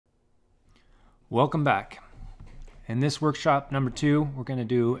Welcome back. In this workshop number 2, we're going to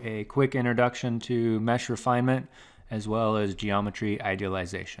do a quick introduction to mesh refinement as well as geometry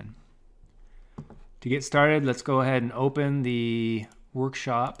idealization. To get started, let's go ahead and open the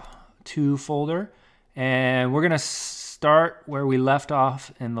workshop 2 folder, and we're going to start where we left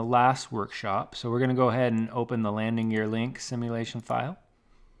off in the last workshop. So we're going to go ahead and open the landing gear link simulation file.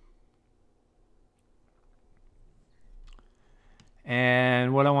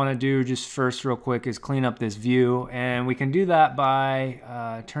 And what I want to do just first real quick is clean up this view, and we can do that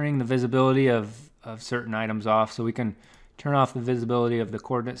by turning the visibility of certain items off. So we can turn off the visibility of the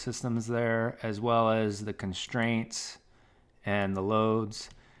coordinate systems there, as well as the constraints and the loads,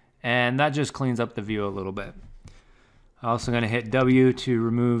 and that just cleans up the view a little bit. I'm also going to hit W to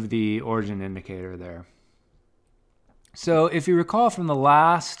remove the origin indicator there. So if you recall from the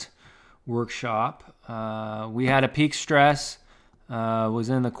last workshop, we had a peak stress was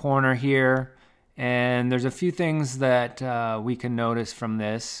in the corner here, and there's a few things that we can notice from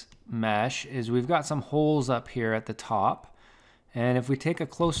this mesh is we've got some holes up here at the top, and if we take a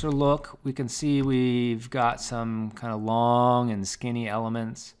closer look, we can see we've got some kind of long and skinny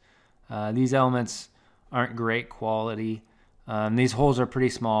elements. These elements aren't great quality. These holes are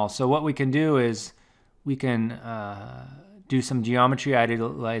pretty small, so what we can do is we can do some geometry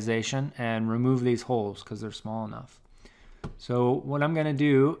idealization and remove these holes because they're small enough. So what I'm going to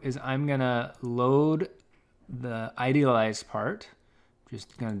do is I'm going to load the idealized part.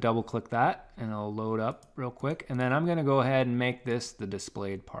 Just going to double click that and it'll load up real quick. And then I'm going to go ahead and make this the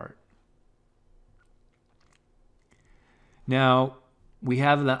displayed part. Now we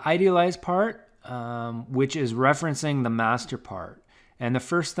have the idealized part, which is referencing the master part. And the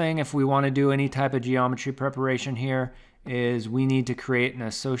first thing, if we want to do any type of geometry preparation here, is we need to create an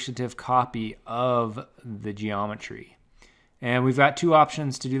associative copy of the geometry. And we've got two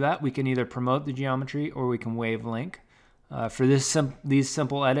options to do that. We can either promote the geometry or we can wave link. For these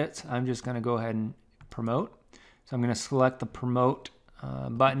simple edits, I'm just going to go ahead and promote. So I'm going to select the promote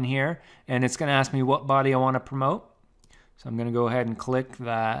button here, and it's going to ask me what body I want to promote. So I'm going to go ahead and click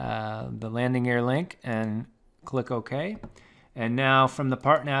the landing gear link and click OK. And now from the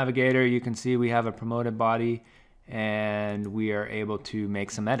part navigator, you can see we have a promoted body and we are able to make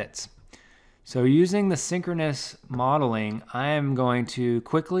some edits. So using the synchronous modeling, I am going to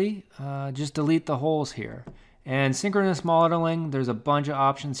quickly just delete the holes here. And synchronous modeling, there's a bunch of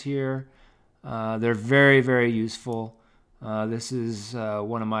options here. They're very, very useful. This is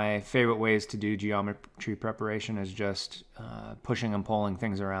one of my favorite ways to do geometry preparation, is just pushing and pulling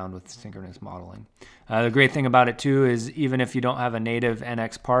things around with synchronous modeling. The great thing about it too is even if you don't have a native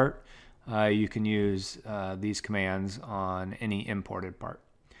NX part, you can use these commands on any imported part.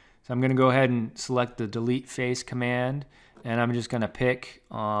 So I'm going to go ahead and select the delete face command, and I'm just going to pick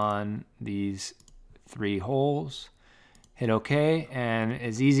on these 3 holes, hit OK, and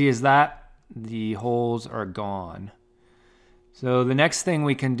as easy as that, the holes are gone. So the next thing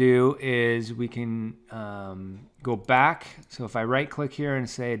we can do is we can go back. So if I right click here and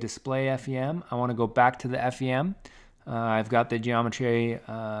say display FEM, I want to go back to the FEM. I've got the geometry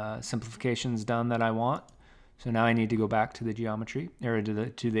simplifications done that I want. So now I need to go back to the geometry, or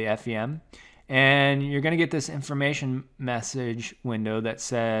to the FEM. And you're going to get this information message window that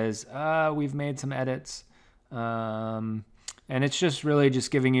says, we've made some edits. And it's just really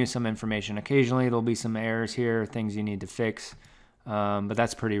just giving you some information. Occasionally there'll be some errors here, things you need to fix, but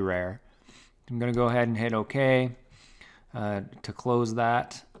that's pretty rare. I'm going to go ahead and hit OK to close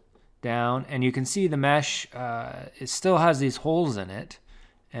that down. And you can see the mesh, it still has these holes in it.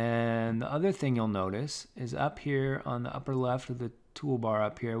 And the other thing you'll notice is up here on the upper left of the toolbar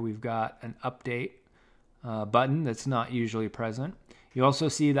up here, we've got an update button that's not usually present. You also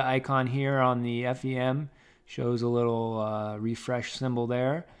see the icon here on the FEM shows a little refresh symbol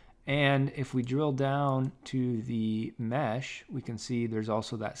there. And if we drill down to the mesh, we can see there's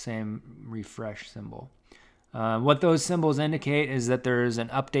also that same refresh symbol. What those symbols indicate is that there's an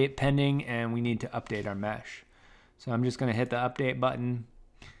update pending and we need to update our mesh. So I'm just going to hit the update button,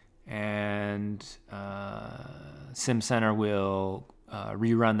 and Simcenter will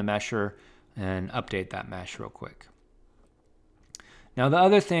rerun the mesher and update that mesh real quick. Now the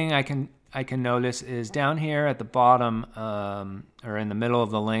other thing I can notice is down here at the bottom, or in the middle of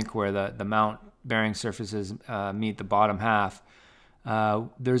the link where the mount bearing surfaces meet the bottom half,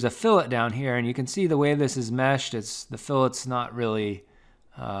 there's a fillet down here, and you can see the way this is meshed, the fillet's not really,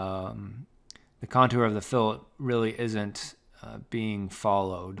 the contour of the fillet really isn't being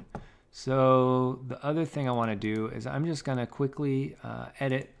followed. So the other thing I want to do is I'm just going to quickly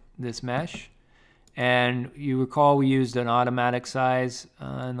edit this mesh. And you recall we used an automatic size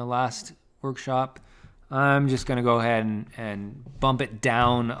in the last workshop, I'm just going to go ahead and bump it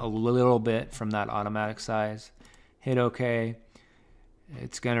down a little bit from that automatic size. Hit OK.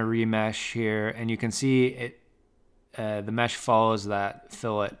 It's going to remesh here, and you can see it. The mesh follows that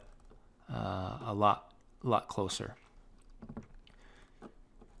fillet a lot closer.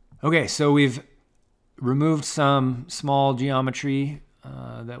 Okay, so we've removed some small geometry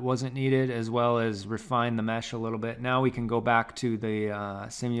that wasn't needed, as well as refined the mesh a little bit. Now we can go back to the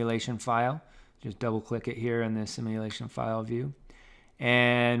simulation file. Just double click it here in the simulation file view.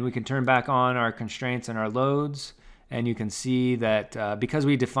 And we can turn back on our constraints and our loads. And you can see that because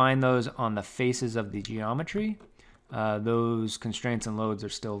we defined those on the faces of the geometry, those constraints and loads are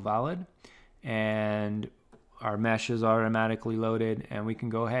still valid. And our mesh is automatically loaded, and we can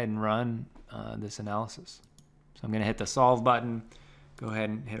go ahead and run this analysis. So I'm going to hit the solve button, go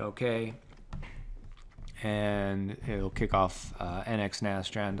ahead and hit OK, and it'll kick off NX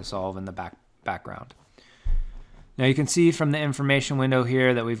Nastran to solve in the background. Now you can see from the information window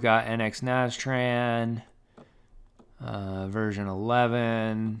here that we've got NX Nastran version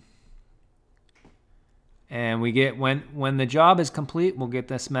 11, and we get when the job is complete, we'll get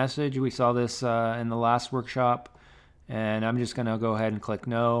this message. We saw this in the last workshop, and I'm just going to go ahead and click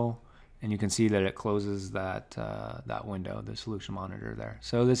no, and you can see that it closes that that window, the solution monitor there.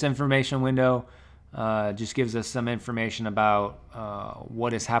 So this information window just gives us some information about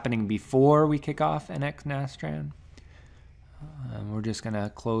what is happening before we kick off NX Nastran. We're just going to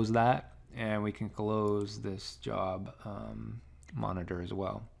close that, and we can close this job monitor as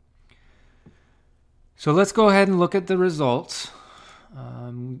well. So let's go ahead and look at the results.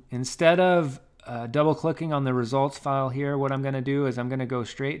 Instead of double clicking on the results file here, what I'm going to do is I'm going to go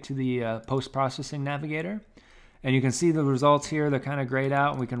straight to the post-processing navigator. And you can see the results here. They're kind of grayed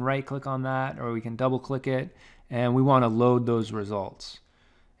out, and we can right click on that, or we can double click it, and we want to load those results.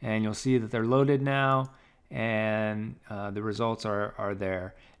 And you'll see that they're loaded now, and the results are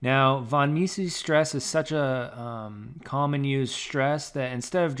there. Now, von Mises stress is such a common used stress that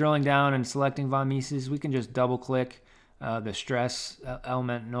instead of drilling down and selecting von Mises, we can just double click the stress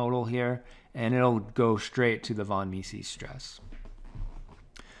element nodal here, and it'll go straight to the von Mises stress.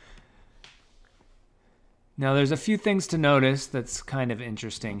 Now there's a few things to notice that's kind of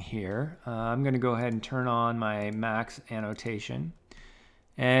interesting here. I'm going to go ahead and turn on my max annotation.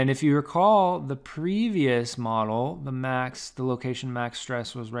 And if you recall, the previous model, the location max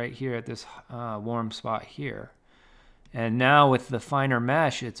stress was right here at this warm spot here. And now with the finer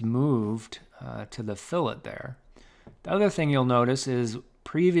mesh, it's moved to the fillet there. The other thing you'll notice is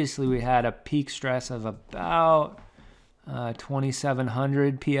previously we had a peak stress of about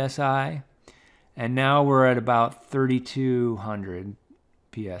 2,700 PSI. And now we're at about 3,200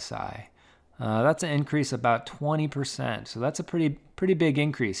 PSI. That's an increase about 20%. So that's a pretty big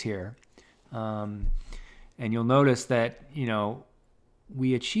increase here. And you'll notice that,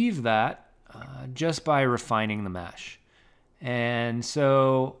 we achieved that just by refining the mesh. And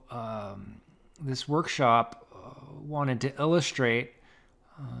so this workshop wanted to illustrate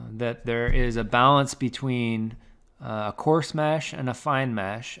that there is a balance between a coarse mesh and a fine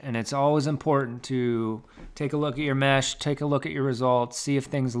mesh, and it's always important to take a look at your mesh, take a look at your results, see if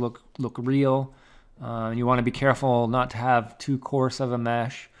things look real. You want to be careful not to have too coarse of a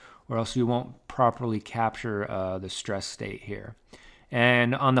mesh, or else you won't properly capture the stress state here.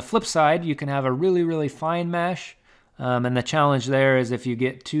 And on the flip side, you can have a really fine mesh, and the challenge there is if you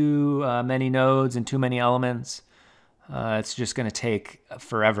get too many nodes and too many elements, it's just going to take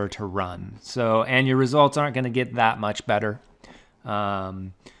forever to run. And your results aren't going to get that much better.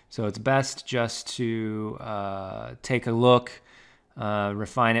 So it's best just to take a look,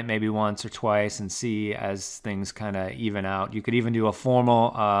 refine it maybe once or twice, and see as things kind of even out. You could even do a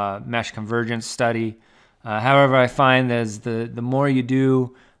formal mesh convergence study. However, I find as the more you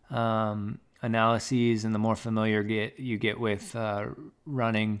do analyses and the more familiar you get with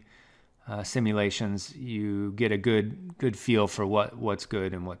running simulations, you get a good feel for what's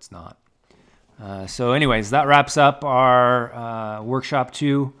good and what's not. So anyways, that wraps up our workshop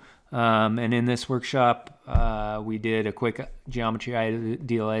 2. And in this workshop, we did a quick geometry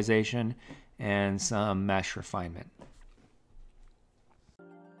idealization and some mesh refinement.